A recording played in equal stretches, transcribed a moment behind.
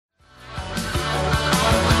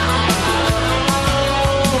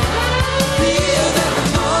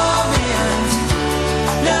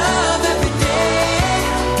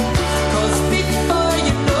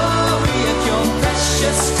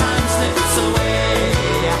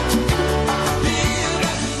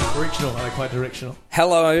quite directional.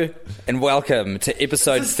 Hello and welcome to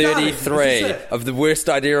episode 33 of The Worst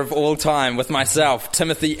Idea of All Time with myself,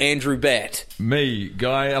 Timothy Andrew Batt. Me,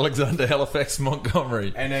 Guy Alexander Halifax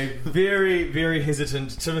Montgomery. And a very, very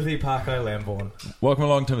hesitant Timothy Parker Lambourne. Welcome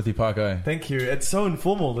along, Timothy Parker. Thank you. It's so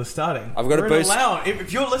informal, the starting. I've got a boost.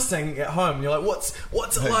 If you're listening at home, you're like,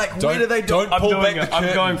 what's it like? Where do they do don't it? pull back the curtain.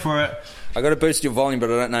 I'm going for it. I've got to boost your volume, but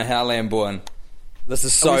I don't know how, Lambourne. This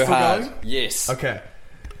is so hard. Going? Yes. Okay.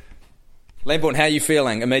 Lambourne, how are you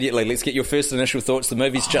feeling? Immediately, let's get your first initial thoughts. The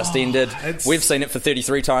movie's just ended. We've seen it for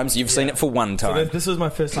 33 times. You've seen it for one time. So this was my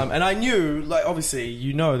first time. And I knew, like, obviously,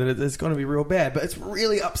 you know that it's going to be real bad, but it's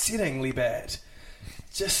really upsettingly bad.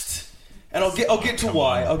 And I'll get to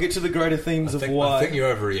why. I'll get to the greater themes of why. I think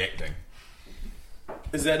you're overreacting.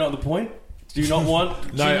 Is that not the point? Do you not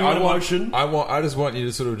want No, emotion? I just want you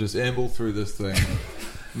to sort of just amble through this thing.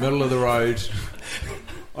 Middle of the road.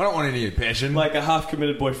 I don't want any passion. Like a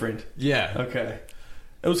half-committed boyfriend. Yeah. Okay.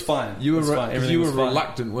 It was fine. You were fine.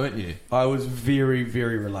 reluctant, weren't you? I was very,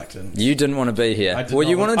 very reluctant. You didn't want to be here. I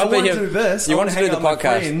wanted to do this. You wanted to do the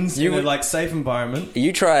podcast. In a safe environment.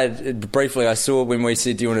 You tried briefly. I saw when we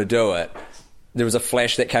said, "Do you want to do it?" There was a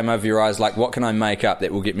flash that came over your eyes, like, what can I make up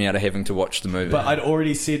that will get me out of having to watch the movie? But I'd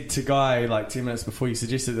already said to Guy, like 10 minutes before you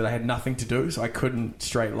suggested, that I had nothing to do, so I couldn't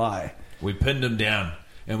straight lie. We pinned him down,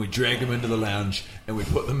 and we dragged him into the lounge, and we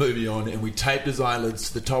put the movie on, and we taped his eyelids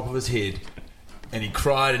to the top of his head, and he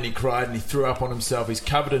cried, and he cried, and he threw up on himself. He's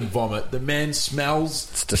covered in vomit. The man smells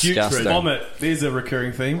It's disgusting. putrid. Vomit. There's a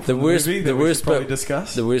recurring theme. The worst bit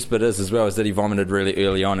discuss. The worst bit is that he vomited really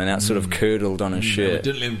early on, and that sort of curdled on his And shirt. we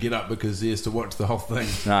didn't let him get up because he has to watch the whole thing.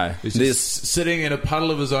 No, He's just sitting in a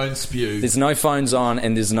puddle of his own spew. there's no phones on,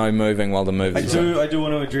 and there's no moving while the movie's on. I do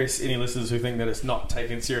want to address any listeners who think that it's not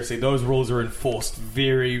taken seriously. Those rules are enforced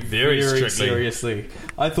very, Very very strictly. seriously.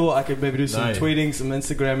 I thought I could maybe do some tweeting, some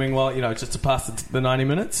Instagramming while, just to pass the 90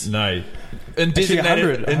 minutes. No. Actually,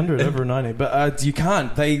 100 over 90. But you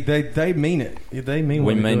can't. They mean it. They mean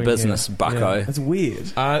what We we're mean doing business, here. bucko. Yeah, it's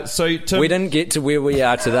weird. So Tim, We didn't get to where we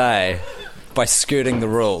are today by skirting the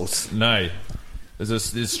rules. No.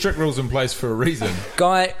 There's strict rules in place for a reason.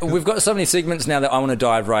 Guy, we've got so many segments now that I want to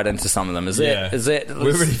dive right into some of them. Is that? We're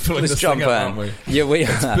really filling let's this jump thing up, in. aren't we? Yeah, we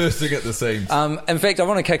It's are. bursting at the seams. In fact, I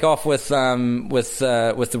want to kick off with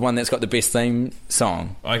the one that's got the best theme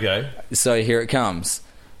song. Okay. So here it comes.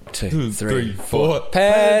 2, 3, 4.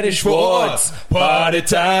 Patty Schwartz, party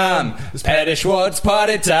time. It's Patty Schwartz,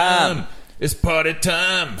 party time. It's party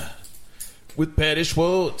time with Patty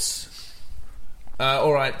Schwartz.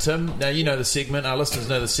 All right, Tim. Now you know the segment. Our listeners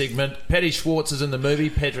know the segment. Patty Schwartz is in the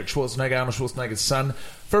movie. Patrick Schwarzenegger, Arnold Schwarzenegger's son,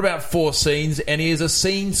 for about 4 scenes, and he is a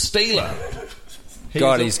scene stealer.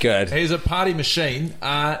 He's good. He's a party machine.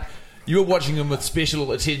 You were watching him with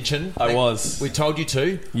special attention. I was. We told you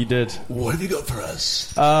to. You did. What have you got for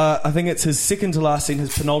us? I think it's his second to last scene,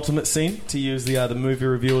 his penultimate scene, to use the movie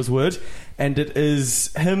reviewer's word, and it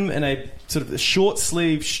is him in a sort of short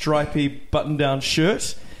sleeve, stripy, button down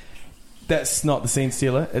shirt. That's not the scene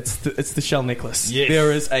stealer. It's the shell necklace. Yes.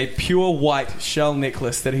 There is a pure white shell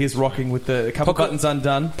necklace that he is rocking with a couple buttons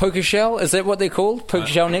undone. Poker shell? Is that what they're called? Poker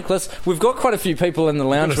shell necklace? We've got quite a few people in the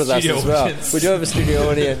lounge with us as well. Audience. We do have a studio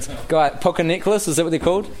audience. Guy, poker necklace? Is that what they're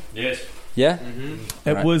called? Yes. Yeah? Mm-hmm.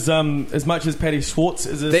 It was as much as Patty Schwartz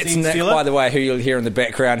is a That's scene Nick, stealer. by the way, who you'll hear in the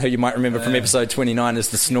background, who you might remember from episode 29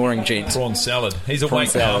 as the snoring gent. Prawn salad. He's Prawn awake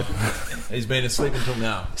salad. now. He's been asleep until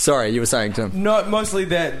now. Sorry, you were saying, Tim. No, mostly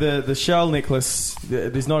that the shell necklace.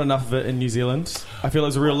 There's not enough of it in New Zealand. I feel it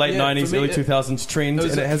was a real late 90s, early 2000s trend,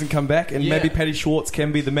 and it hasn't come back. And maybe Patty Schwartz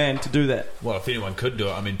can be the man to do that. Well, if anyone could do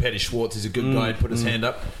it, I mean, Patty Schwartz is a good guy. He'd put his hand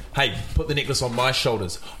up. Hey, put the necklace on my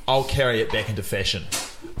shoulders. I'll carry it back into fashion.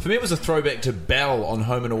 For me, it was a throwback to Belle on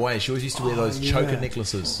Home and Away. She always used to wear those choker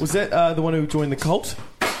necklaces. Was that the one who joined the cult?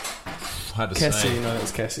 Hard to Cassie. say. No, that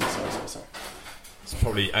was Cassie. Sorry. It's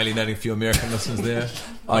probably alienating a few American listeners there.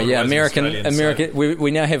 Oh, yeah, American.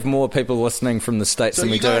 We now have more people listening from the States than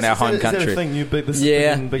we do in our home country. Is that a thing? You big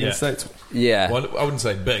in the States? Yeah. Well, I wouldn't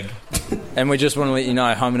say big. And we just want to let you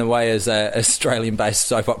know, Home and Away is an Australian-based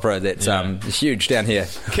soap opera that's huge down here.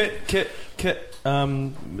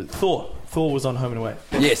 Thor was on Home and Away.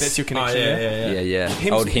 That's your connection. Yeah.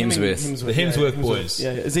 Old Hemsworth. The Hemsworth boys.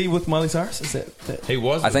 Yeah. Is he with Miley Cyrus? Is that? He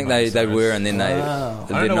was. I think they were, and then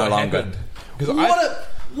they're no longer.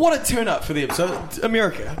 What a turn up for the episode.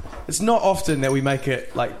 America. It's not often that we make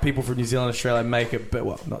it, like, people from New Zealand and Australia make it, but,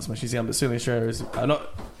 well, not so much New Zealand, but certainly Australia is not.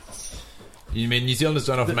 You mean New Zealanders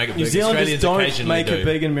don't often make it big? New Zealanders Australians don't occasionally make do. it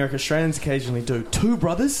big in America. Australians occasionally do. 2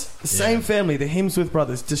 brothers, the same family, the Hemsworth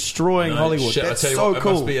brothers, destroying Hollywood. Shit, That's I tell you so what,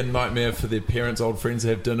 cool. It must be a nightmare for their parents' old friends to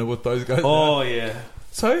have dinner with those guys. Oh, yeah.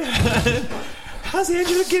 So, how's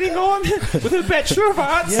Angela getting on with her Bachelor of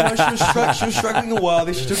Arts? Yeah, she was struggling a while.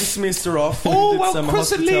 Then she took a semester off. Oh, did well, some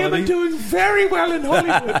Chris and Liam hospitality. are doing very well in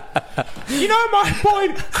Hollywood. You know, my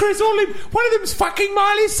boy, Chris, one of them's fucking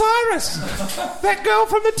Miley Cyrus. That girl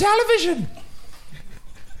from the television.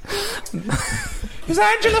 Is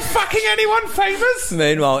Angela fucking anyone famous?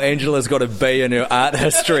 Meanwhile, Angela's got a B in her art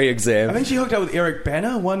history I exam. think she hooked up with Eric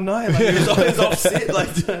Bana one night. Like, he was offset. Like,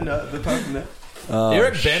 no, the apart from that.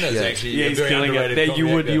 Eric Bana's actually Yeah, a he's very killing underrated it.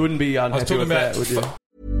 comedy actor. You wouldn't be I was unhappy talking with about that, would you?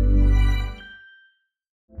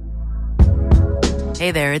 Hey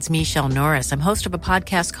there, it's Michelle Norris. I'm host of a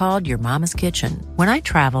podcast called Your Mama's Kitchen. When I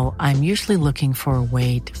travel, I'm usually looking for a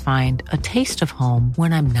way to find a taste of home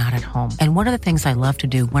when I'm not at home. And one of the things I love to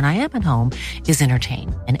do when I am at home is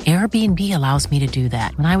entertain. And Airbnb allows me to do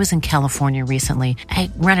that. When I was in California recently, I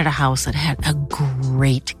rented a house that had a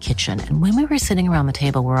great kitchen. And when we were sitting around the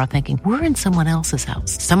table, we're all thinking, we're in someone else's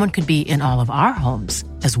house. Someone could be in all of our homes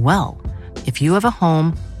as well. If you have a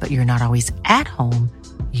home, but you're not always at home,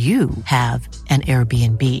 you have an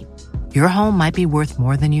Airbnb. Your home might be worth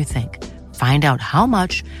more than you think. Find out how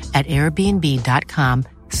much at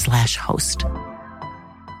airbnb.com/host.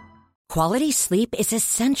 Quality sleep is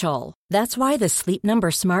essential. That's why the Sleep Number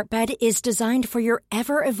Smart Bed is designed for your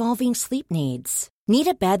ever-evolving sleep needs. Need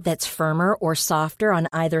a bed that's firmer or softer on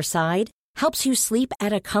either side? Helps you sleep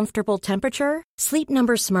at a comfortable temperature? Sleep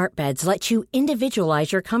Number Smart Beds let you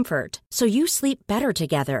individualize your comfort, so you sleep better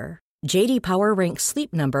together. J.D. Power ranks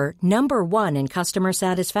Sleep Number number 1 in customer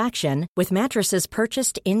satisfaction with mattresses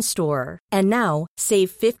purchased in-store. And now, save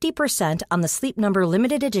 50% on the Sleep Number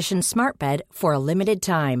Limited Edition Smart Bed for a limited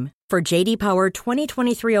time. For J.D. Power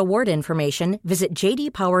 2023 award information, visit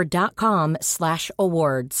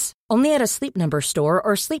jdpower.com/awards. Only at a Sleep Number store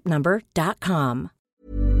or sleepnumber.com.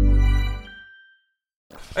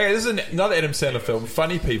 Okay, this is another Adam Sandler film,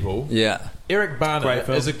 Funny People. Yeah. Eric Bana Great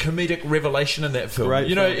film. is a comedic revelation in that film. Great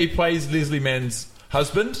you know, film. he plays Leslie Mann's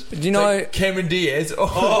husband. Do you know- Cameron Diaz?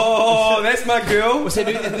 Oh, that's my girl. What's that?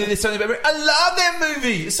 There's something about I love that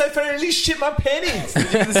movie. It's so funny. I really shit my panties.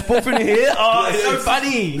 The sport in here. Oh, it's so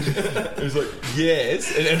funny. It was like,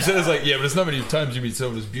 yes. And Adam Sandler's like, yeah, but it's not many times you meet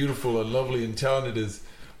someone as beautiful and lovely and talented as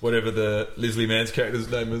whatever the Leslie Mann's character's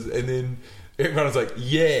name is. And then Eric Bana's like,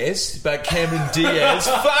 yes, but Cameron Diaz.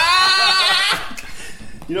 Fuck!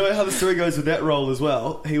 You know how the story goes with that role as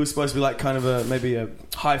well? He was supposed to be like kind of maybe a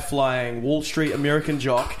high-flying Wall Street American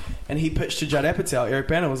jock, and he pitched to Judd Apatow. Eric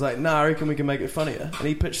Bana was like, nah, I reckon we can make it funnier. And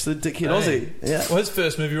he pitched the dickhead Aussie. Yeah. Well, his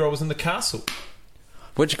first movie role was in The Castle.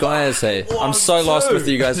 Which guy is he? Oh, I'm so lost dude. with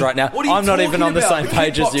you guys right now. What are you I'm not even talking on the about? same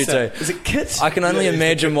page as you kickboxer. two. Is it Kit? I can only Yeah, he's the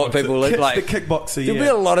imagine what kickboxer. people look Kit's like. the kickboxer, There'll be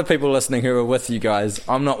yeah. a lot of people listening who are with you guys.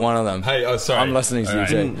 I'm not one of them. Hey, oh, sorry. I'm listening to you All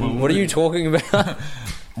two. right. What are you talking about?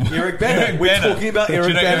 Eric Bana. We're Bana. talking about Do you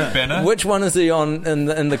Eric know Bana. Eric Bana? Which one is he on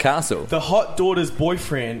in the castle? The hot daughter's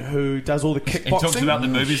boyfriend who does all the kickboxing. He talks about the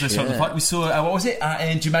movies they saw. Yeah. We saw, what was it?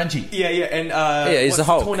 And Jumanji. Yeah, and he's what's the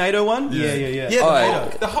Hulk. Tornado one. Yeah. Yeah, The the Oh,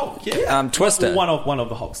 Hulk. The Hulk, yeah. Twister. One of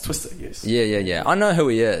the Hulks. Twister. Yes. Yeah. I know who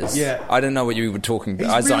he is. Yeah. I didn't know what you were talking about.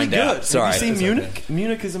 He's I really zoned good. out. Sorry. Have you seen Munich?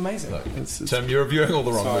 Munich is amazing. It's- Tim, you're reviewing all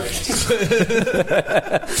the wrong movies.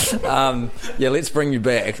 Yeah, let's bring you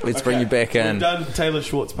back. Let's bring you back in. We've done Taylor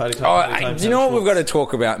Schwartz party time. Do you know what we've got to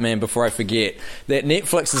talk about, man, before I forget? That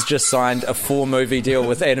Netflix has just signed a 4-movie deal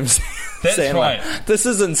with Adam That's Sandler. right. This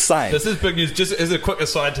is insane. This is big news. Just as a quick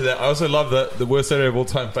aside to that, I also love that the worst Saturday of all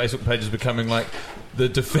time Facebook page is becoming like the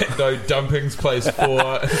de facto dumpings place for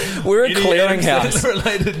We're a any clearinghouse. Adam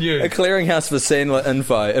Sandler-related news. A clearinghouse for Sandler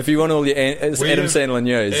info. If you want all your Adam Sandler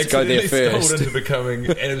news, go there accidentally first. stumbled into becoming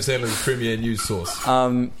Adam Sandler's premier news source.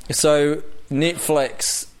 So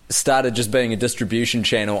Netflix started just being a distribution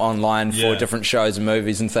channel online for Yeah. different shows and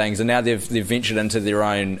movies and things, and now they've ventured into their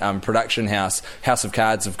own production house, House of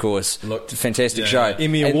Cards, of course. Look, Fantastic yeah. show.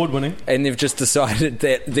 Emmy And- award winning. And they've just decided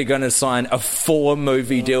that they're going to sign a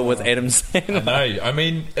 4-movie deal with Adam Sandler. No, I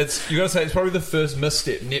mean, you got to say it's probably the first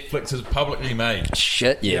misstep Netflix has publicly made.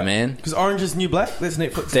 Shit, yeah, man. Because Orange is the New Black. That's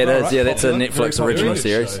Netflix. as That well, is, right? yeah, that's a Popular, Netflix very popular. original Good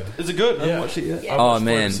series. show. Is it good? I haven't Yeah. watched it yet. I've Oh, watched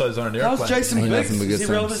 4 man. episodes on an How's airplane. Jason He Biggs? doesn't be good Is he things.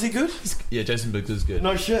 relevant? Is he good? Yeah, Jason Biggs is good.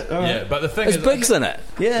 No shit. All right. Yeah, but the thing There's is, Biggs in it.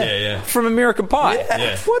 Yeah. From American Pie.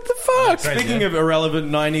 Yeah. What the fuck? Crazy, Speaking yeah. of irrelevant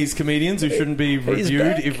 90s comedians who shouldn't be He's reviewed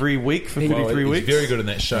back. every week for Well, 43 he's weeks. very good in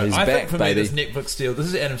that show. He's I back, think for baby. me, this Netflix deal, this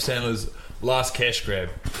is Adam Sandler's last cash grab.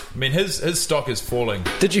 I mean, his stock is falling.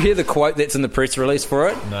 Did you hear the quote that's in the press release for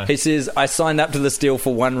it? No. He says, I signed up to this deal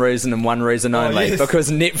for one reason and one reason only, yes.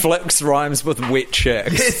 because Netflix rhymes with wet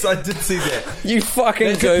chicks. Yes, I did see that. You fucking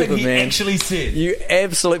That's the thing goober, he man. actually said. You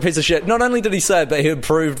absolute piece of shit. Not only did he say it, but he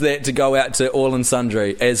approved that to go out to all and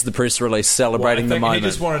sundry as the press release celebrating the moment. He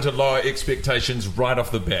just wanted to lower expectations right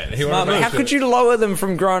off the bat. How could you lower them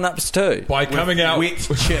from grown-ups too? By coming out wet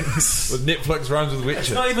chicks. with Netflix rhymes with wet It's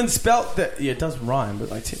chicks. not even spelt that. Yeah, it does rhyme, but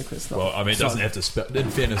like technically it's not. Well, I mean, it doesn't have to spell. In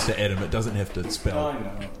fairness to Adam, it doesn't have to spell. I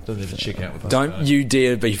know. Doesn't have to check out with us. Don't you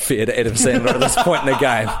dare be fair to Adam Sandler at this point in the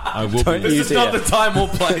game. I will Don't be. you This is not dare. the time or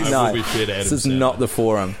place. I will be fair to Adam This is Sandler. not the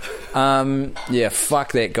forum. Yeah,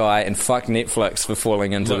 fuck that guy and fuck Netflix for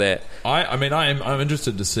falling into Look, that. I'm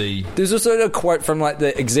interested to see. There's also a quote from like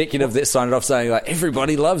the executive that signed it off saying like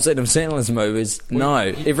everybody loves Adam Sandler's movies. No,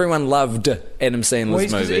 everyone loved Adam Sandler's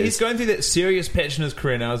He's movies. going through that serious patch in his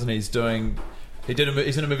career now, isn't he? He's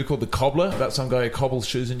in a movie called The Cobbler about some guy who cobbles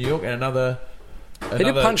shoes in New York, and another. He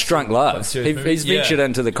did Punch Drunk Love. serious movie. He's ventured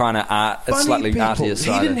into the kind of art, Funny slightly People. artier He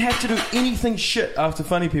side. didn't have to do anything shit after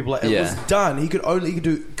Funny People. Like, it Yeah. was done. He could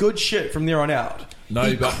do good shit from there on out. No,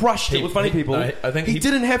 he but crushed it with Funny People. no, I think he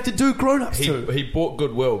didn't have to do Grown Ups too. He bought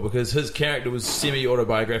goodwill because his character was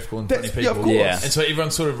semi-autobiographical in Funny That's- yeah, People. of course. Yeah. And so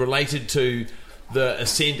everyone sort of related to the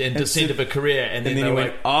ascent and descent of a career, and then And then they he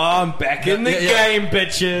were went, I'm back in the Yeah, yeah. game,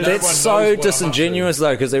 bitches. No, That's everyone knows so what I'm up disingenuous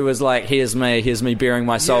though, because it was like, here's me bearing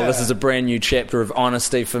my soul. Yeah. This is a brand new chapter of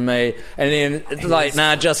honesty for me. And then, like,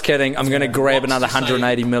 nah, just kidding. I'm going to grab another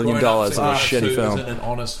 $180 million for a shitty film. Isn't an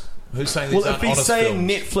honest. Who's saying these Well, if aren't he's honest saying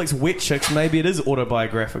films? Netflix wet chicks, maybe it is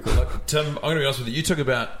autobiographical. Tim, I'm going to be honest with you. You took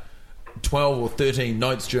about 12 or 13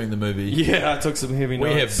 notes during the movie. Yeah, I took some heavy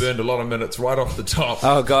We notes. have burned a lot of minutes right off the top.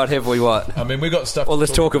 Oh God, have we what? I mean, we got stuff. All this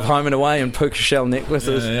to talk of about. home and away and puka shell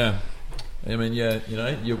necklaces. Yeah. I mean, yeah, you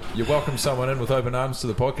know, you welcome someone in with open arms to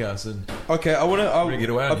the podcast, and Okay, I want to. Bring it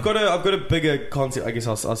away. I've got a bigger concept. I guess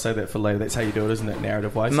I'll say that for later. That's how you do it, isn't it?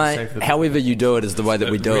 Narrative wise, Mate, however you do it is the way that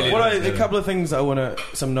we do Really it. a couple of things I want to.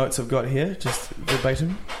 Some notes I've got here, just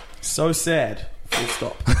verbatim. So sad. Full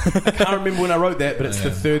stop. I can't remember when I wrote that, but it's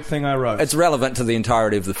the third thing I wrote. It's relevant to the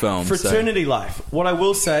entirety of the film. so- Fraternity life. What I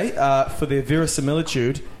will say, for their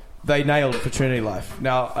verisimilitude, they nailed fraternity life.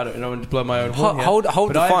 Now, I don't know when to blow my own horn here, Hold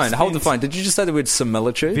but the I've phone. Hold the spent phone. Did you just say the word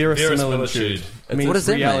similitude? Verisimilitude. It means What does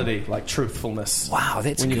that mean? reality, like truthfulness. Wow,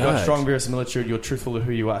 that's when you've good. got strong verisimilitude, you're truthful to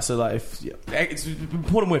who you are. So, like, it's an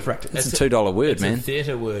important word for acting. It's a $2 word, it's a man.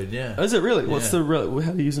 theatre word, yeah. Is it really? What's the real?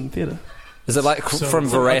 How do you use it in theatre? Is it like So- from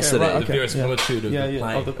okay, veracity? right, The okay. verisimilitude of Yeah, the yeah,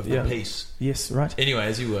 play, of the- of yeah. the piece. Yes, right. Anyway,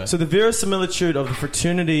 as you were. So the verisimilitude of the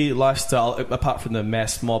fraternity lifestyle, apart from the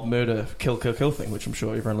mass mob murder, kill thing, which I'm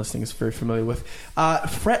sure everyone listening is very familiar with,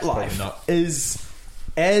 frat life not. is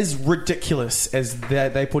as ridiculous as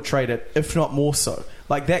they portrayed it, if not more so.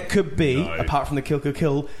 Like, that could be, No. apart from the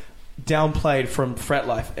kill, downplayed from frat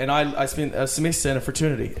life. And I spent a semester in a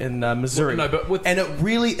fraternity in Missouri. Well, no, but with- and it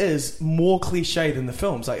really is more cliche than the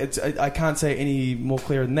films. Like, I can't say any more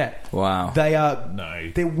clear than that. Wow. They are... No.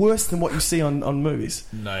 They're worse than what you see on movies.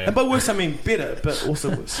 No. And by worse, I mean better, but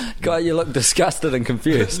also worse. God, you look disgusted and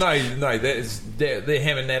confused. No, they're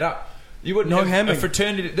hamming that up. You wouldn't No have hamming. a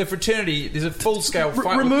fraternity. The fraternity, there's a full scale fight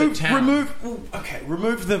with remove the town.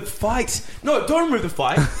 remove the fight. No, don't remove the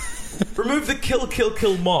fight. Remove the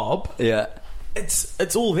kill mob. Yeah.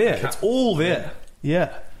 It's all there. It's all there.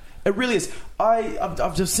 Yeah, it really is.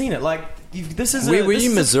 I've just seen it. Like, this is Where were this you,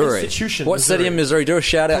 is an Missouri? institution. What city in Missouri? Do a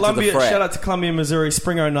shout out Columbia. to the frat. Shout out to Columbia, Missouri.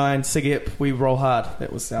 Spring 09, Sig Ep. We roll hard.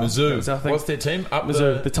 That was our Mizzou. thing. What's their team? Up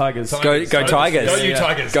Mizzou, the Tigers. Go Tigers. Go you Yeah.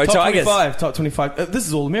 Tigers. Go Top Tigers. 25, top 25. This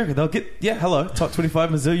is all America. They'll get, hello, top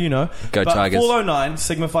 25 Mizzou, you know. Go but Tigers. 409,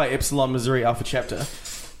 Sigma Phi Epsilon, Missouri Alpha Chapter.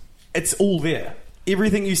 It's all there.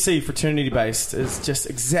 Everything you see fraternity based is just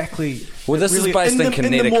exactly. Well, this is based in the more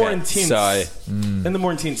Connecticut, intense, so- in the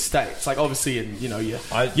more intense states. Like, obviously, in your no.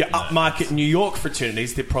 upmarket New York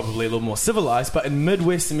fraternities, they're probably a little more civilized. But in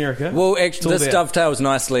Midwest America, Well, it's actually, all this there. dovetails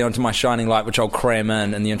nicely onto my shining light, which I'll cram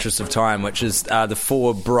in the interest of time, which is the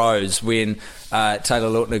four bros when Taylor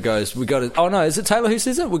Lautner goes, we got a... Oh, no, is it Taylor who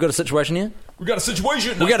says it? We got a situation here? We got a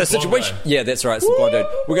situation. We got a That's the blonde situation. guy. Yeah, that's right. It's the blonde dude.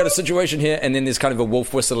 We got a situation here, and then there's kind of a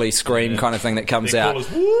wolf whistly scream kind of thing that comes They out, call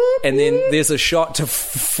us, "Whoop, and then there's a shot to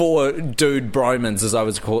four dude bromans, as I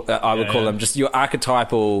would call them, just your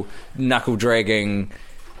archetypal knuckle dragging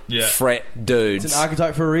Yeah. frat dudes. It's an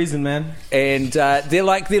archetype for a reason, man. And they're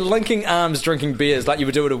linking arms, drinking beers, like you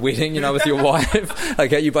would do at a wedding, with your wife.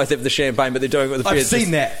 Okay, you both have the champagne, but they're doing it with the I've beers.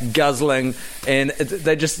 seen just that. guzzling, and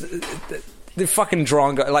they just. they're fucking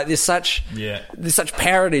drawn. Like there's such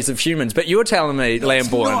parodies of humans. But you're telling me,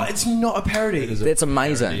 Lambourne, it's not a parody. That's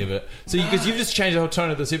amazing. Of it. So because you've just changed the whole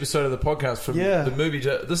tone of this episode of the podcast from the movie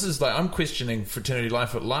to this is like I'm questioning fraternity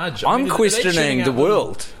life at large. I'm questioning the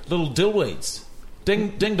world. Little dillweeds.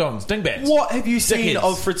 Ding dongs, ding bats. What have you seen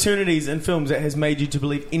of fraternities in films that has made you to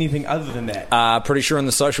believe anything other than that? Pretty sure in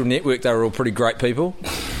The Social Network they were all pretty great people.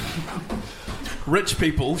 Rich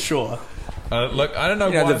people, sure. Look, I don't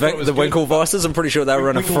know why the Winklevoices, I'm pretty sure they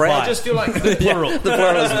were in a frat. I just feel like the plural. The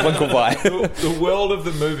plural is Winklevi. The world of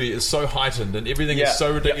the movie is so heightened and everything is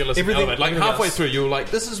so ridiculous. Everything, like halfway through, you were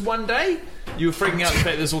like, this is one day? You were freaking out the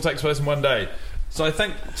fact this all takes place in one day. So I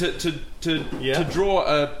think to draw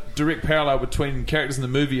a direct parallel between characters in the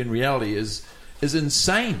movie and reality is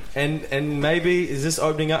insane. And maybe is this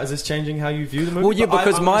opening up? Is this changing how you view the movie? Well, yeah,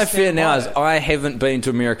 because my fear now is I haven't been to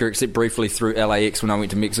America except briefly through LAX when I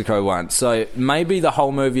went to Mexico once. So maybe the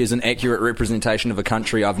whole movie is an accurate representation of a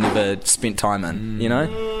country I've never spent time in. You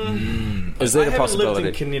know, is that a possibility? I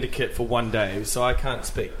lived in Connecticut for one day, so I can't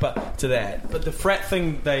speak. But to that, but the frat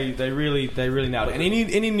thing, they really nailed it. And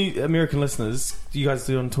any new American listeners, you guys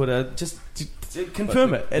do on Twitter, just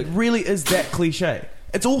confirm it. It really is that cliche.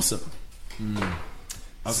 It's awesome.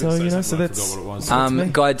 So that's what it was.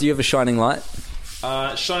 Guy, do you have a shining light?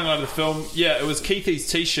 Shining light of the film. Yeah, it was Keithy's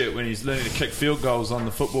t-shirt when he's learning to kick field goals on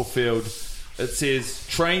the football field. It says,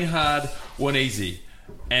 "Train hard, win easy."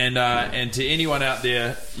 And to anyone out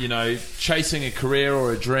there, you know, chasing a career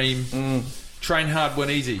or a dream, train hard, win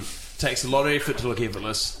easy. Takes a lot of effort to look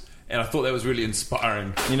effortless. And I thought that was really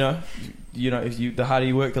inspiring. You know, if the harder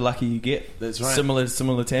you work, the luckier you get. That's right.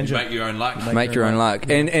 Similar tangent. You make your own luck. Make your own luck.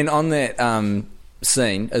 And on that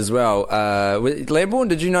scene as well, Lambourne,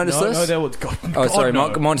 did you notice this? No, that was God. Oh, sorry,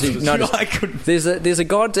 no. Monty. Noticed. I couldn't. There's a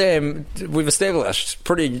goddamn. We've established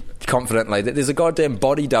pretty confidently that there's a goddamn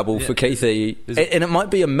body double for Keithy, and it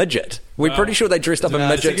might be a midget. We're pretty sure they dressed up a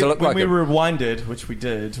midget to look like when him. we rewinded, which we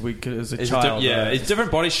did, as a child. It's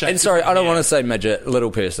different body shape. And sorry, I don't want to say midget,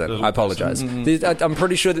 little person. I apologise. I'm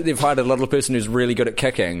pretty sure that they've hired a little person who's really good at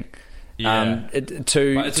kicking. To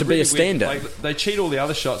be a stand-in. Like, they cheat all the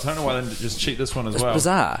other shots. I don't know why they didn't just cheat this one as well. It's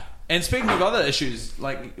bizarre. And speaking of other issues,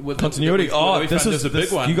 like with continuity, this is a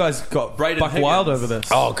big one. You guys got buck wild over this.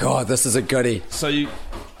 Oh god, this is a goodie. So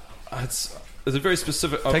it's a very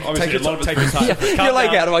specific. Take your time. You're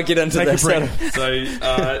like, how do I get into this?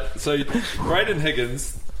 So Braden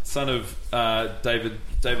Higgins, son of David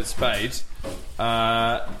Spade,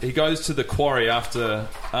 he goes to the quarry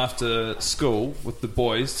after school with the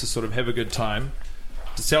boys to sort of have a good time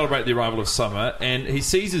to celebrate the arrival of summer, and he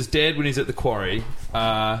sees his dad when he's at the quarry.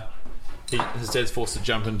 His dad's forced to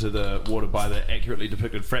jump into the water by the accurately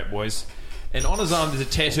depicted frat boys. And on his arm there's a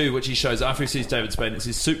tattoo which he shows after he sees David Spade, and it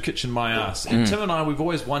says "Soup Kitchen My Ass." And Tim and I, we've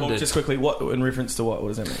always wondered... Well, just quickly, what in reference to what? What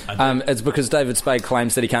does that mean? It's because David Spade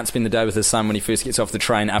claims that he can't spend the day with his son when he first gets off the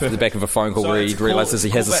train after the back of a phone call where he realises he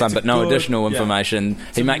has a son, but no additional information.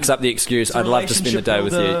 He makes up the excuse, "I'd love to spend the day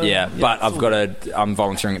with you." But I'm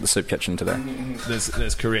volunteering at the soup kitchen today.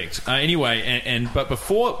 That's correct. Anyway, but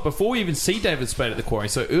before we even see David Spade at the quarry,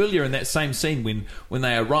 so earlier in that same scene when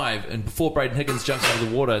they arrive, and before Braden Higgins jumps into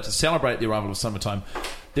the water to celebrate the arrival of summertime,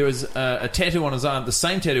 there is a tattoo on his arm, the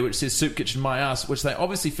same tattoo which says "Soup Kitchen My Ass," which they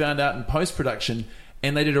obviously found out in post-production,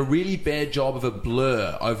 and they did a really bad job of a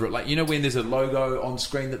blur over it. Like, you know when there's a logo on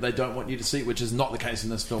screen that they don't want you to see, which is not the case in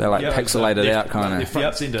this film. They're like pixelated out, kind of. Front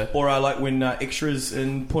and center. Or like when extras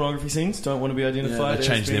in pornography scenes don't want to be identified. They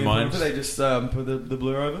change their minds. They just put the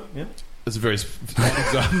blur over. Yeah, that's a very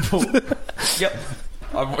example. Yep.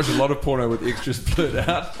 I've watched a lot of porno with extras blurred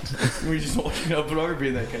out. We're just watching pornography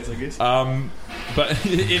in that case, I guess. But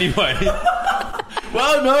anyway.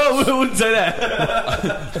 Well, no, I wouldn't say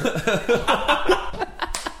that.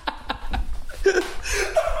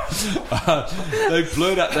 They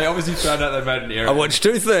blurred out. They obviously found out they made an error. I watched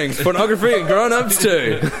two things: pornography and grown-ups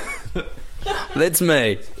too. That's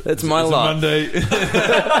me. That's my lot. Monday. It's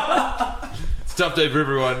a tough day for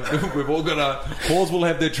everyone. We've all got our... Paws will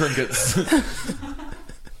have their trinkets.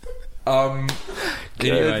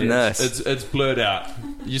 Anyway, it's blurred out.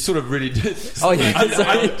 You sort of really did. Oh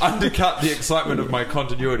yeah, undercut the excitement of my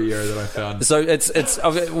continuity error that I found. So it's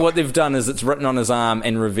what they've done is it's written on his arm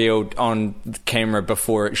and revealed on camera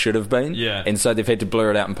before it should have been. Yeah, and so they've had to blur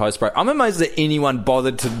it out in post-pro. I'm amazed that anyone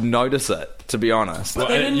bothered to notice it. To be honest,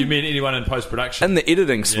 you mean anyone in post-production? In the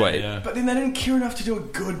editing suite. Yeah. But then they didn't care enough to do a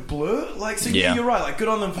good blur. Like, so you're right. Like, good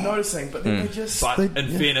on them for noticing. But then they just. But in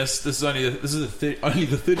fairness, this is only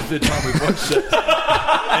the 33rd time we've watched it,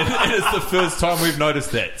 and it's the first time we've noticed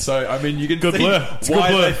that. So, I mean, you can Good see blur. It's why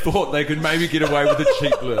good blur. they thought they could maybe get away with a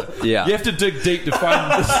cheap blur. Yeah. You have to dig deep to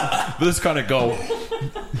find this kind of gold.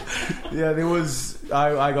 Yeah, there was.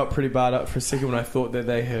 I got pretty barred up for a second when I thought that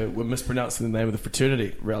they were mispronouncing the name of the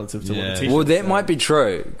fraternity relative to what the teacher Well, that said. might be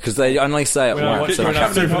true because they only say it When I once. watched it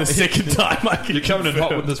coming in for the second time, You're coming in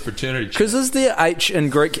hot with this fraternity. Because is there H in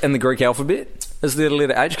the Greek alphabet? Is there a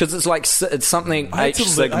letter H? Because it's like it's something H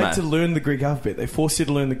sigma. I had to learn the Greek alphabet. They forced you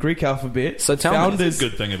to learn the Greek alphabet. So tell me. founders,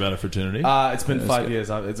 Good thing about a fraternity. It's been 5 years.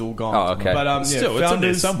 It's all gone. Oh, okay. But Still, yeah, it's in there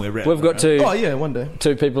founders. somewhere. We've got Oh yeah, one day.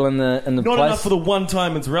 two people in the Not place. enough for the one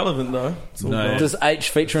time it's relevant though. It's all No. gone. Does H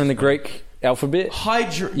feature in the Greek alphabet?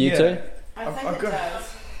 You two? I think it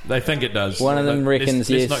does. They think it does. One of them reckons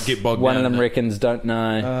yes. Let's not get bogged One down of them in it. reckons don't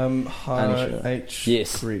know. Unsure. H.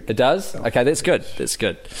 Yes, Greek. it does. Okay, that's good. That's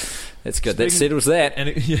good. That's good. That settles that.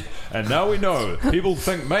 And now we know. People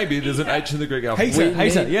think maybe there's an H in the Greek alphabet.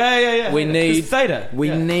 Hater. Yeah. We need theta. We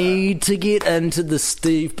need to get into the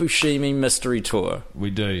Steve Buscemi mystery tour. We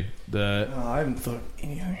do. I haven't thought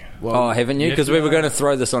anything. Oh, haven't you? Because we were going to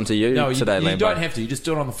throw this onto you today, you Lambo. don't have to. You just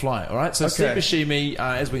do it on the fly, all right? So Okay. Steve Buscemi,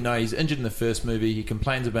 as we know, he's injured in the first movie. He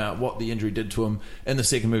complains about what the injury did to him in the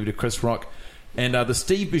second movie to Chris Rock. And the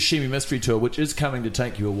Steve Buscemi Mystery Tour, which is coming to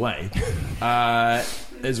take you away,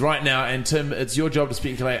 is right now. And Tim, it's your job to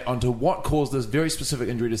speculate onto what caused this very specific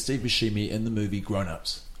injury to Steve Buscemi in the movie Grown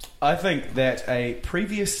Ups. I think that a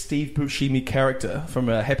previous Steve Buscemi character from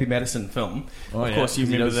a Happy Madison film, of course you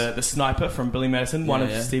remember the sniper from Billy Madison, one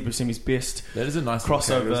of Steve Buscemi's best That is a nice little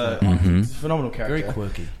crossover, character, isn't it? It's a phenomenal character. Very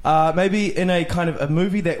quirky. Maybe in a kind of a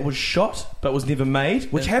movie that was shot but was never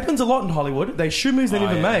made, which happens a lot in Hollywood. They shoot movies they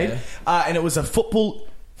never made, and it was a football.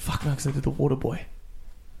 Fuck, no, because they did The Waterboy.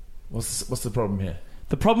 What's the problem here?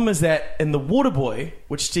 The problem is that in The Waterboy,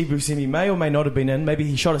 which Steve Buscemi may or may not have been in, maybe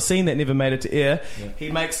he shot a scene that never made it to air,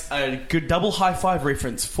 he makes a good double high-five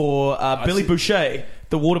reference for Billy Boucher,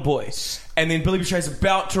 The Waterboy. And then Billy Boucher's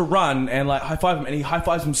about to run and like high-five him, and he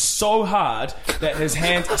high-fives him so hard that his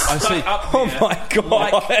hands are stuck up there. Oh my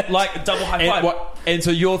God. Like a double high-five. And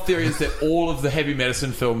so your theory is that all of the Happy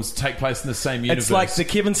Madison films take place in the same universe? It's like the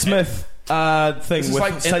Kevin Smith thing with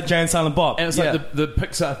like- Jay and Silent Bob. And it's like the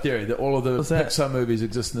Pixar theory that all of the Pixar movies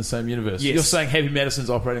exist in the same universe. Yes. You're saying Happy Madison's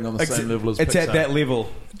operating on the same level as it's Pixar. at that level.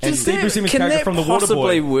 And Does Steve that- Buscemi's can character that from The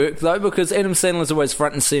possibly Waterboy. work though? Because Adam Sandler's always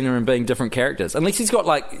front and center and being different characters, unless he's got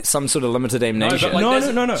like some sort of limited amnesia. but like No.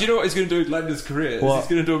 Do you know what he's going to do later in his career? Is What? he's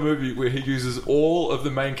going to do a movie where he uses all of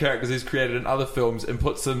the main characters he's created in other films and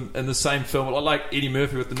puts them in the same film, like Eddie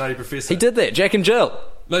Murphy with The Nutty Professor. He did that. Jack and Jill.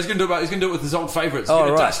 No, he's going to do it with his old favourites. Oh, He's going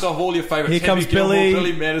to right. dust off all your favourites. Here comes Happy Gilmore, Billy.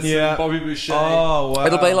 Billy Madison, Yeah. Bobby Boucher. Oh, wow.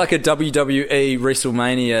 It'll be like a WWE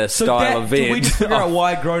WrestleMania style event. Did we just figure out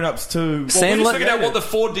why Grown Ups 2... Well, we Sandler- just figured out what the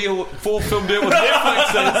four film deal with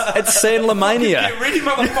Netflix is. It's Sandler Mania. Get ready,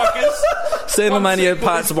 motherfuckers. Sandler Mania sequel.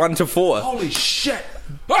 parts 1 to 4. Holy shit.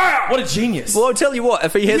 Ah! What a genius. Well, I'll tell you what,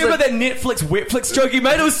 if he You hasn't... remember that Netflix Wetflix joke he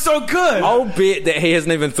made? It was so good. I'll bet that he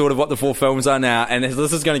hasn't even thought of what the 4 films are now, and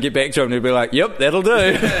this is going to get back to him, and he'll be like, yep, that'll do.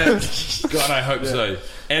 God, I hope so.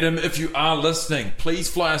 Adam, if you are listening, please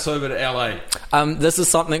fly us over to LA. This is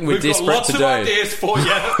something we're We've got desperate lots to of do. ideas for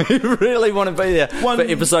you. We really want to be there One- for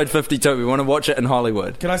episode 52. We want to watch it in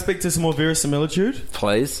Hollywood. Can I speak to some more verisimilitude?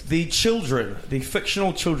 Please. The children, the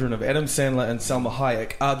fictional children of Adam Sandler and Salma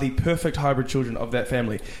Hayek are the perfect hybrid children of that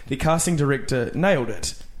family. The casting director nailed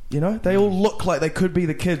it. You know, they all look like they could be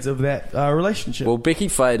the kids of that relationship. Well, Becky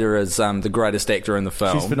Fader is the greatest actor in the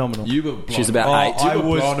film. She's phenomenal. You were blown She's about Oh, 8. I You were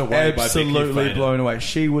was blown away by absolutely Becky Fader. blown away.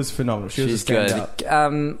 She was phenomenal. She was She's a standout.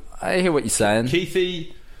 good. I hear what you're saying.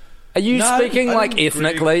 Keithy. Are you No, speaking I like don't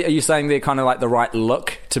ethnically? Are you saying they're kind of like the right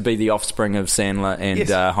look to be the offspring of Sandler and Yes.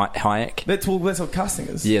 Hayek? That's what casting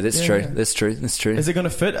is. Yeah, that's true. Yeah. That's true. That's true. Is it going to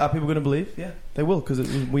fit? Are people going to believe? Yeah, they will because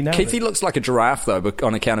we know. Keithy looks like a giraffe though, but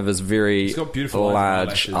on account of his very He's got beautiful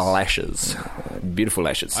large lashes. Beautiful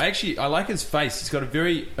lashes. I like his face. He's got a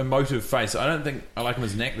very emotive face. I don't think I like him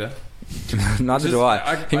as an actor. Neither do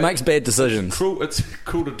I. He makes bad decisions. It's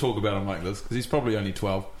cool to talk about him like this because he's probably only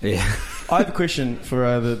 12. Yeah. I have a question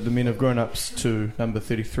for the men of Grown Ups to number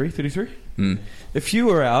 33. If you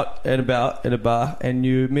were out and about at a bar and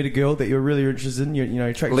you met a girl that you're really interested in, you're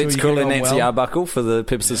attracted Let's to, call her you're getting on Nancy well. Arbuckle for the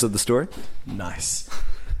purposes of the story. Nice.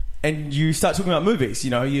 And you start talking about movies,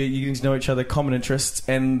 you're getting to know each other, common interests,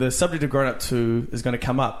 and the subject of Grown Up 2 is going to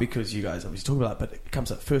come up because you guys obviously talk about it, but it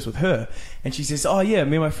comes up first with her. And she says, oh yeah,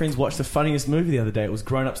 me and my friends watched the funniest movie the other day. It was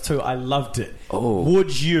Grown Ups 2. I loved it. Oh.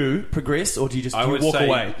 Would you progress or do you just I would walk say,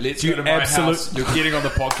 away? let's Do go you to my house. You're getting on the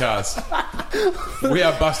podcast. We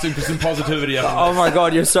are busting for some positivity. Oh my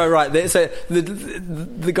God, you're so right. The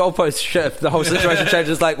goalpost shift, the whole situation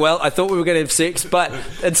changes. Like, well, I thought we were going to have sex, but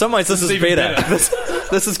in some ways this is better.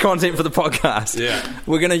 This is content for the podcast. Yeah.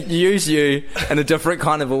 We're going to use you in a different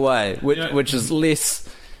kind of a way, which is less...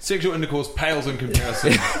 Sexual intercourse pales in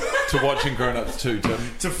comparison to watching Grown Ups 2, Tim.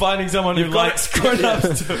 To finding someone who likes Grown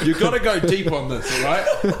Ups 2. You've got to go deep on this, all right?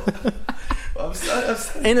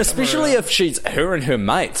 And especially if she's her and her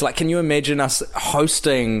mates. Like, can you imagine us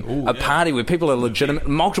hosting a party where people are legitimate,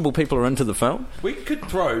 multiple people are into the film? We could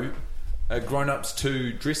throw a Grown Ups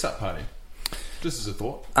 2 dress-up party. Just as a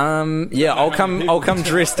thought. I'll come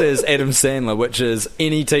dressed as Adam Sandler, which is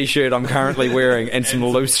any t-shirt I'm currently wearing and some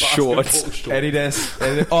loose shorts.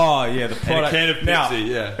 Adidas. Oh yeah, the product. And a can of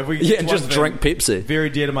Pepsi, now, and just drink Pepsi. Very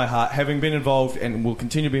dear to my heart, having been involved and will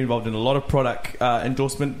continue to be involved in a lot of product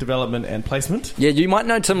endorsement, development, and placement. Yeah, you might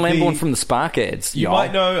know Tim Lambourne from the Spark ads. You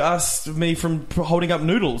might know me from holding up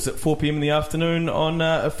noodles at 4 p.m. in the afternoon on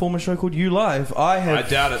a former show called You Live. I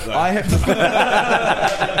doubt it though. I have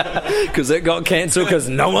because it got cancelled because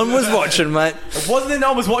no one was watching, mate. It wasn't that no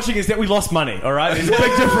one was watching, it's that we lost money, alright? There's a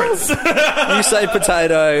big difference. You say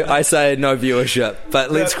potato, I say no viewership,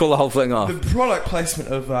 but let's call the whole thing off. The product placement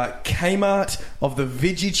of Kmart, of the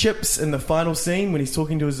veggie chips in the final scene when he's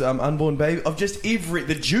talking to his unborn baby, of just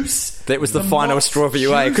the juice. That was the final straw for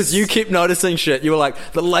you, because you kept noticing shit. You were like,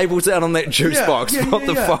 the label's out on that juice box. What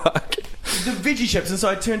the fuck? The veggie chips, and so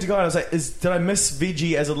I turned to Guy and I was like, did I miss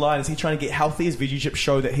veggie as a line? Is he trying to get healthy? Is veggie chips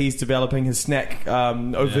show that he's developing his snack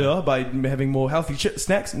over by having more healthy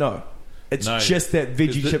snacks? No. It's just that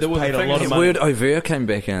veggie chips paid a lot of money. The word over came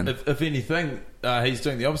back in. If anything, he's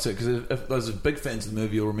doing the opposite, because if those are big fans of the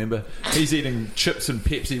movie, you'll remember he's eating chips and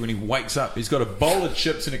Pepsi when he wakes up. He's got a bowl of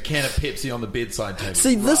chips and a can of Pepsi on the bedside table.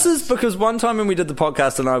 See, this is because one time when we did the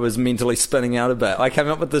podcast and I was mentally spinning out a bit, I came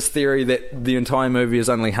up with this theory that the entire movie is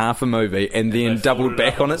only half a movie and then doubled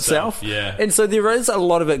back on itself. Yeah. And so there is a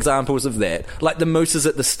lot of examples of that. Like the mooses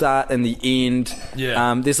at the start and the end.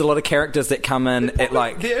 Yeah. There's a lot of characters that come in at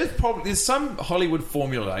like... There's some Hollywood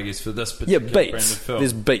formula, I guess, for this particular brand of film.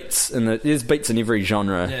 There's beats in every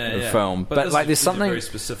genre of film, but like there's something very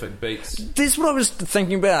specific beats. This is what I was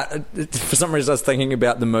thinking about. For some reason, I was thinking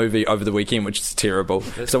about the movie over the weekend, which is terrible,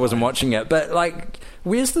 so I wasn't watching it. But like,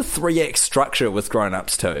 where's the 3-act structure with Grown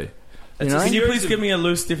Ups 2? Can you please give me a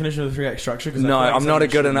loose definition of the 3-act structure? No, I'm not a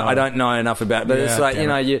good enough. I don't know enough about it. But it's like,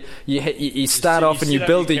 you start off and you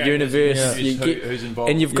build the universe, who's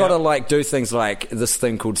involved, and you've got to like do things like this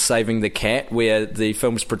thing called saving the cat, where the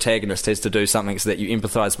film's protagonist has to do something so that you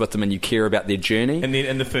empathise with them and you care about their journey. And then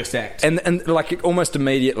in the first act, and like almost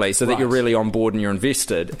immediately, so that you're really on board and you're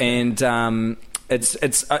invested. And It's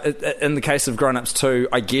in the case of Grown Ups 2,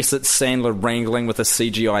 I guess it's Sandler wrangling with a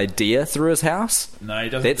CGI deer through his house. No, he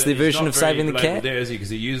doesn't. That's their version of saving the cat. There is he, because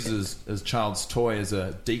he uses his child's toy as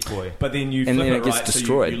a decoy. But then you flip it gets right,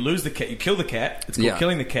 destroyed. So you lose the cat, you kill the cat. It's called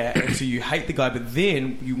killing the cat, and so you hate the guy. But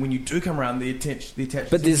then when you do come around, the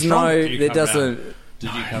attachment. But there's Did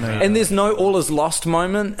you come and there's no all is lost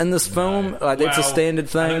moment in this film. Like that's a standard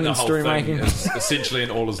thing in story making. It's essentially an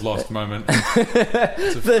all is lost moment.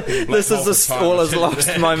 This is a all is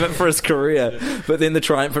lost moment for his career, but then the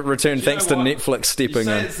triumphant return thanks to Netflix stepping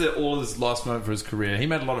in. It's the all is lost moment for his career. He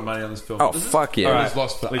made a lot of money on this film. Oh fuck yeah! All is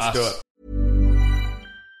lost for us. Do it.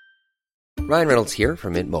 Ryan Reynolds here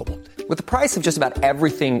from Mint Mobile. With the price of just about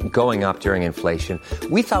everything going up during inflation,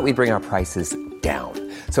 we thought we'd bring our prices down.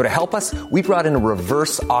 So to help us, we brought in a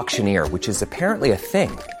reverse auctioneer, which is apparently a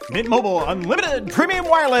thing. Mint Mobile Unlimited Premium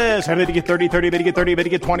Wireless. How to get 30, 30, bit to get 30, bit to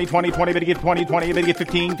get 20, 20, 20, bit to get 20, 20, bit to get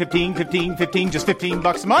 15, 15, 15, 15, just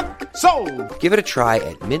 $15 a month? Sold! Give it a try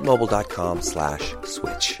at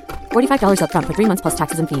mintmobile.com/switch. $45 up front for 3 months plus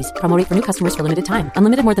taxes and fees. Promo rate for new customers for limited time.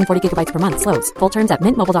 Unlimited more than 40 gigabytes per month. Slows full terms at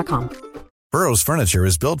mintmobile.com. Burrow's furniture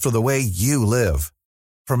is built for the way you live.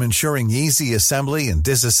 From ensuring easy assembly and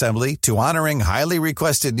disassembly to honoring highly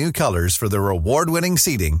requested new colors for their award-winning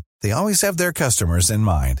seating, they always have their customers in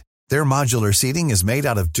mind. Their modular seating is made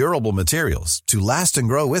out of durable materials to last and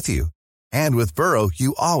grow with you. And with Burrow,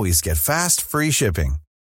 you always get fast, free shipping.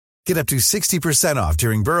 Get up to 60% off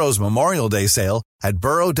during Burrow's Memorial Day sale at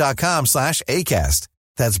burrow.com/ACAST.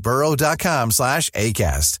 That's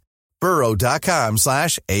burrow.com/ACAST.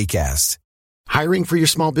 burrow.com/ACAST. Hiring for your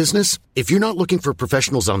small business? If you're not looking for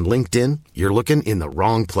professionals on LinkedIn, you're looking in the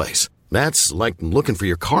wrong place. That's like looking for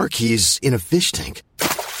your car keys in a fish tank.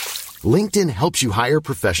 LinkedIn helps you hire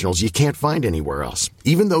professionals you can't find anywhere else,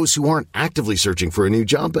 even those who aren't actively searching for a new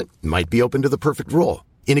job but might be open to the perfect role.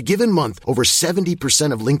 In a given month, over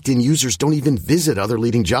 70% of LinkedIn users don't even visit other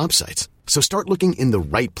leading job sites. So start looking in the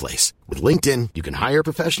right place. With LinkedIn, you can hire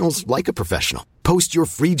professionals like a professional. Post your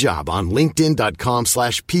free job on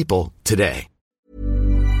linkedin.com/people today.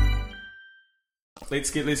 Let's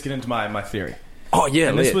get into my theory. Oh yeah,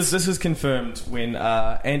 and this was confirmed when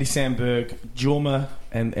Andy Samberg, Jorma,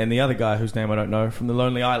 and the other guy whose name I don't know from the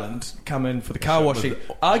Lonely Island come in for the car washing.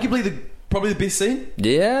 Arguably probably the best scene.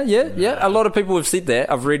 Yeah. A lot of people have said that.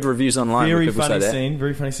 I've read reviews online. Very where people funny say that. scene.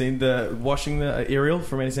 Very funny scene. The washing the Ariel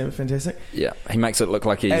from Andy Samberg, fantastic. Yeah, he makes it look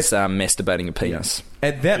like he's masturbating a penis.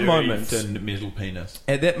 At that Very moment, thin metal penis.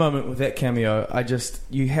 At that moment with that cameo,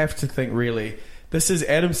 you have to think really. This is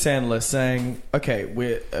Adam Sandler saying, okay,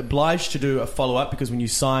 we're obliged to do a follow-up because when you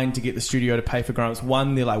sign to get the studio to pay for Grown Ups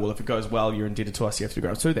 1, they're like, well, if it goes well, you're indebted to us, you have to do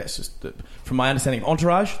Grown Ups 2. That's just, from my understanding,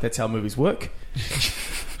 Entourage, that's how movies work.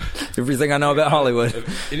 Everything I know about Hollywood.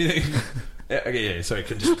 Anything... Okay, sorry.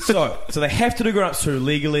 So they have to do Grown Ups 2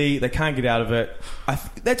 legally. They can't get out of it.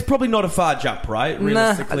 That's probably not a far jump, right?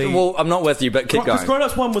 Realistically. Nah, well, I'm not with you, but keep going. Because Grown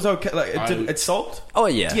Ups 1 was okay. Like, it sold? Oh,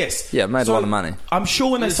 yeah. Yes. Yeah, it made a lot of money. I'm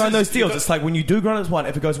sure when they sign those deals, it's like when you do Grown Ups 1,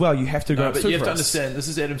 if it goes well, you have to do Grown Ups 2 but you have for to us. understand, this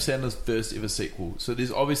is Adam Sandler's first ever sequel. So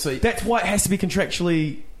there's obviously... That's why it has to be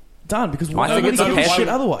contractually done, because I think it's a passion. Shit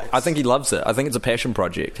otherwise. I think he loves it. I think it's a passion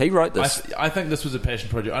project. He wrote this. I think this was a passion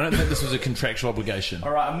project. I don't think this was a contractual obligation.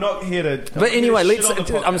 All right, I'm not here to... But anyway, let's...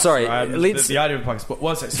 I'm sorry. Right? The idea of the podcast... What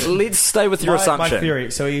was it? So let's stay with your assumption. My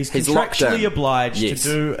theory. So he's contractually obliged to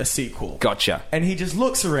do a sequel. Gotcha. And he just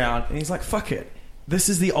looks around and he's like, fuck it. This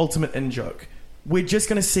is the ultimate in-joke. We're just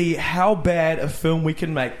going to see how bad a film we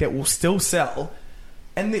can make that will still sell...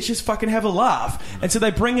 and let's just fucking have a laugh. And so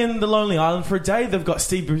they bring in The Lonely Island for a day. They've got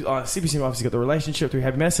Steve Buscemi obviously got the relationship through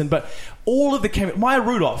Happy Madison, but all of the Maya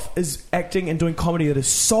Rudolph is acting and doing comedy that is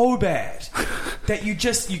so bad that you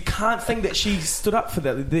can't think that she stood up for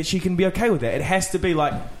that she can be okay with that. It has to be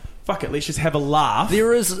like, fuck it, let's just have a laugh.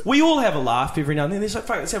 We all have a laugh every now and then. It's like,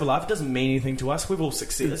 fuck it, let's have a laugh. It doesn't mean anything to us. We've all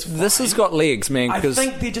succeeded. This has got legs, man. I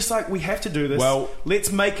think they're just like, we have to do this. Well,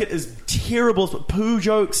 let's make it as terrible as poo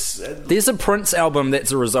jokes. There's a Prince album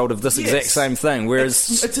that's a result of this exact same thing.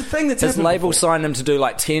 Whereas it's a thing that's his label before. signed him to do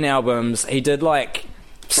like 10 albums. He did like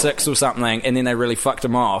 6 or something, and then they really fucked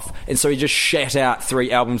him off, and so he just shat out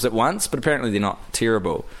 3 albums at once. But apparently they're not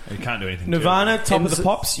terrible. You can't do anything. Nirvana, Top of the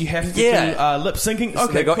Pops. You have to do lip syncing.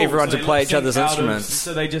 Okay, they got cool. everyone so to play each other's instruments.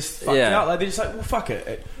 So they just fucked out. Like, they're just like, well, fuck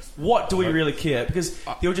it. What do we really care? Because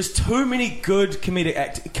there were just too many good comedic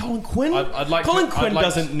actors. Colin Quinn. Colin Quinn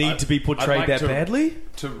doesn't need to be portrayed that badly.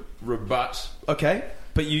 To rebut. Okay,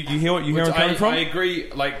 but you hear what I'm coming from. I agree.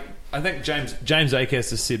 Like, I think James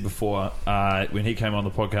Acaster has said before when he came on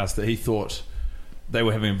the podcast that he thought they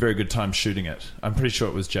were having a very good time shooting it. I'm pretty sure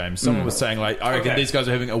it was James. Someone was saying, like, I reckon these guys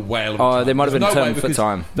are having a whale of a time. Oh, there might have been Tim for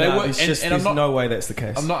time. There's no way that's the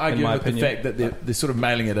case. I'm not arguing with the fact that they're sort of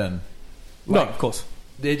mailing it in. No, of course.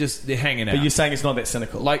 They're hanging out. But you're saying it's not that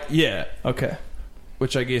cynical. Like, yeah. Okay.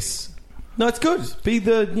 Which I guess... No, it's good. Be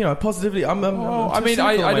the positivity. I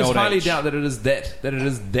just highly doubt that it is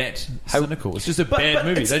that cynical. It's just a bad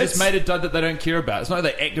movie. They just made a dud that they don't care about. It's not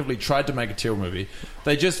like they actively tried to make a terrible movie.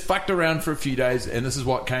 They just fucked around for a few days, and this is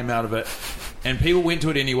what came out of it. And people went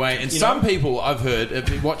to it anyway. And some people I've heard have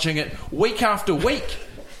been watching it week after week,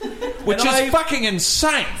 which is fucking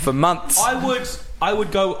insane. For months. I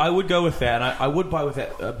would go with that, and I would buy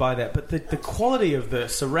that. But the quality of the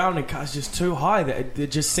surrounding cast is just too high that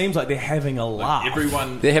it just seems like they're having a laugh.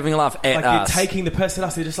 They're having a laugh at us. They're taking the piss at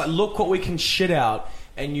us. They're just like, look what we can shit out,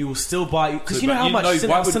 and you will still buy. Because you know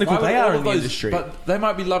how cynical they are in the industry. But they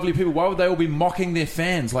might be lovely people. Why would they all be mocking their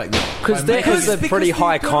fans like that? Because that is a pretty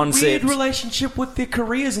high concept. Weird relationship with their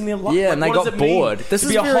careers and their life. Yeah, and they got bored. This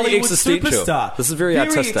is very existential. Superstar? This is very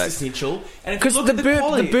artistic. Existential. Because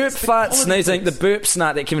the burp fart sneezing, the burp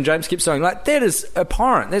snart that Kevin James keeps saying, like, that is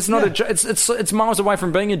abhorrent. That's not a joke. It's miles away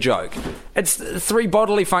from being a joke. It's 3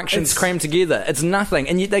 bodily functions crammed together. It's nothing,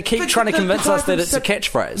 and they keep trying to convince us that it's a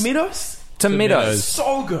catchphrase. Meadows.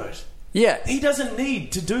 So good. Yeah. He doesn't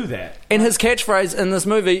need to do that. And his catchphrase in this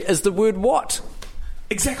movie is the word what?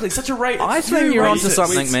 Exactly. Such a rate. I think you're onto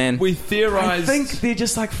something, man. We theorise. I think they're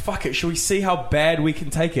just like, fuck it. Shall we see how bad we can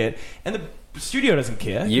take it? And the studio doesn't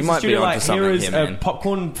care. You might be onto something here. Here is a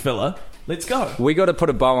popcorn filler. Let's go. We got to put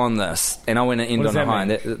a bow on this, and I want to end on a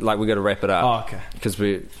high. Like, we got to wrap it up. Oh, okay. Because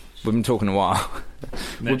we've been talking a while.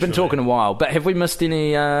 We've been talking a while, but have we missed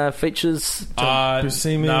any features?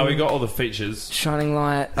 No, we got all the features. Shining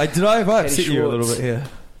Light. Did I upset you a little bit here?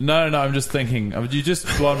 No, I'm just thinking. You just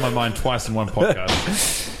blown my mind twice in one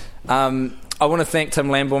podcast. I want to thank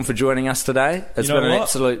Tim Lambourne for joining us today. It's been an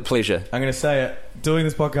absolute pleasure. I'm going to say it. Doing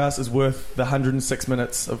this podcast is worth the 106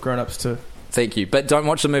 minutes of Grown Ups 2. Thank you. But don't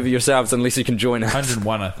watch the movie yourselves unless you can join us.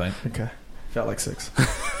 101, I think. Okay. Felt like 6.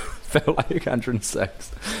 Felt like 106.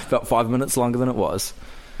 Felt 5 minutes longer than it was.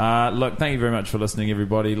 Look, thank you very much for listening,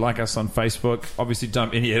 everybody. Like us on Facebook. Obviously,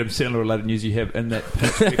 dump any Adam Sandler related news you have in that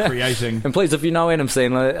pitch we're creating. And please, if you know Adam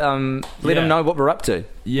Sandler, let him know what we're up to.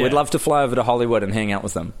 Yeah. We'd love to fly over to Hollywood and hang out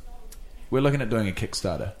with him. We're looking at doing a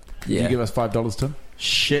Kickstarter. Yeah. Can you give us $5, Tim?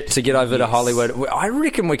 Shit. To get over to Hollywood. I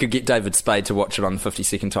reckon we could get David Spade to watch it on the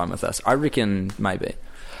 52nd time with us. I reckon maybe.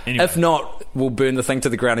 Anyway. If not, we'll burn the thing to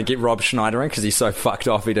the ground and get Rob Schneider in because he's so fucked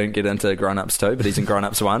off he didn't get into Grown Ups 2, but he's in Grown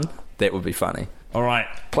Ups 1. That would be funny. All right.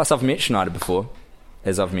 Plus, I've met Schneider before,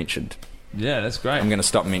 as I've mentioned. Yeah, that's great. I'm going to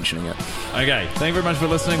stop mentioning it. Okay, thank you very much for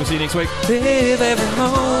listening. We'll see you next week. Live every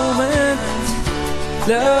moment,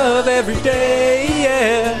 love every day,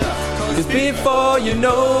 yeah. 'Cause before you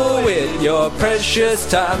know it, your precious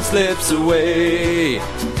time slips away.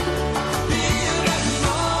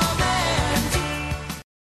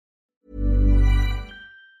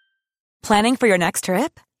 Planning for your next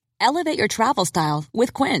trip? Elevate your travel style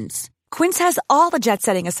with Quince. Quince has all the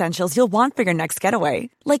jet-setting essentials you'll want for your next getaway,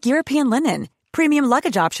 like European linen, premium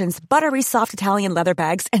luggage options, buttery soft Italian leather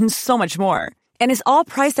bags, and so much more. And is all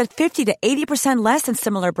priced at 50 to 80% less than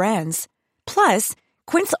similar brands. Plus,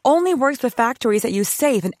 Quince only works with factories that use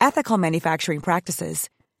safe and ethical manufacturing practices.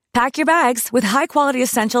 Pack your bags with high-quality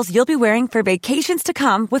essentials you'll be wearing for vacations to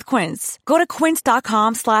come with Quince. Go to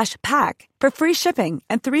quince.com/pack for free shipping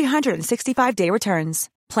and 365-day returns.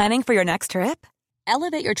 Planning for your next trip?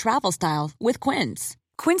 Elevate your travel style with Quince.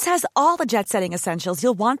 Quince has all the jet-setting essentials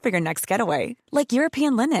you'll want for your next getaway, like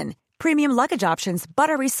European linen, premium luggage options,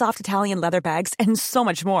 buttery soft Italian leather bags, and so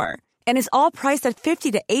much more. And is all priced at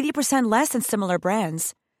 50 to 80% less than similar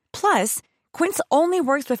brands. Plus, Quince only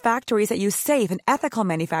works with factories that use safe and ethical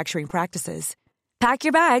manufacturing practices. Pack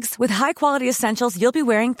your bags with high-quality essentials you'll be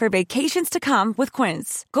wearing for vacations to come with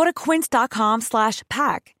Quince. Go to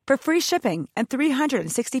quince.com/pack for free shipping and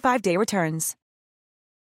 365-day returns.